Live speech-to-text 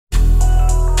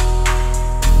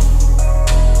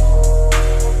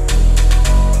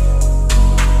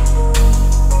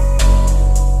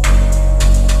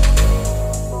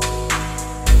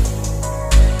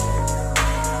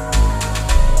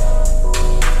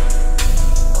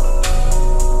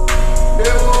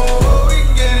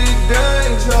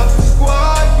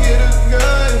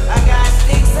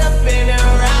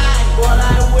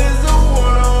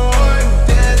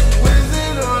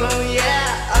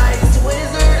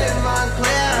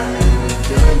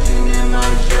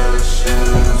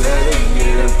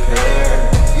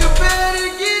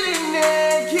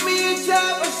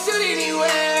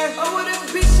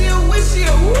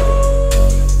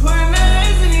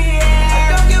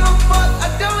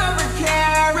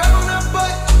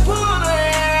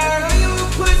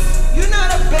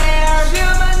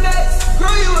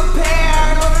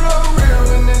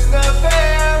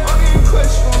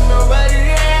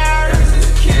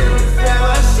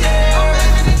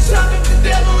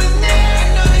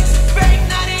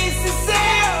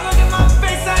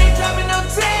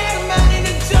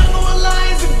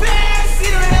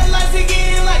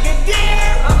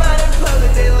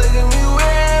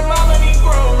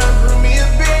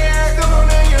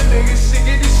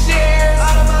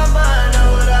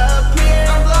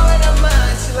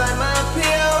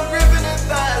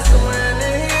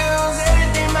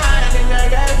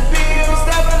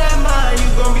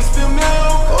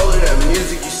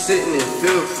sitting in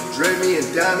filth. Drape me in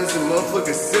diamonds and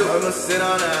motherfucking silk. I'ma sit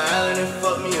on an island and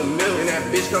fuck me a milk. And that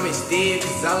bitch call me Steve,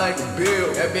 cause I like to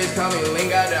build. That bitch call me Ling,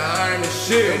 got the iron and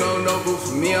shit. Ain't no notebook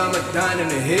for me, I'ma dine in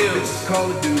the hills. Bitches Call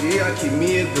of Duty, I keep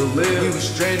me at the lip. He was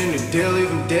straight in the deal,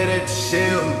 leave him dead at the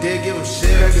shell. I'm dead, give him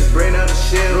shit. Crack his brain out of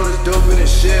shell. Roll his dope in the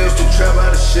shell. Used to trap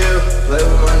out of shell. Play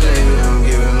with my name, I'm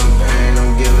giving them pain.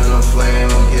 I'm giving them flame,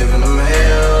 I'm giving them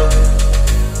hell.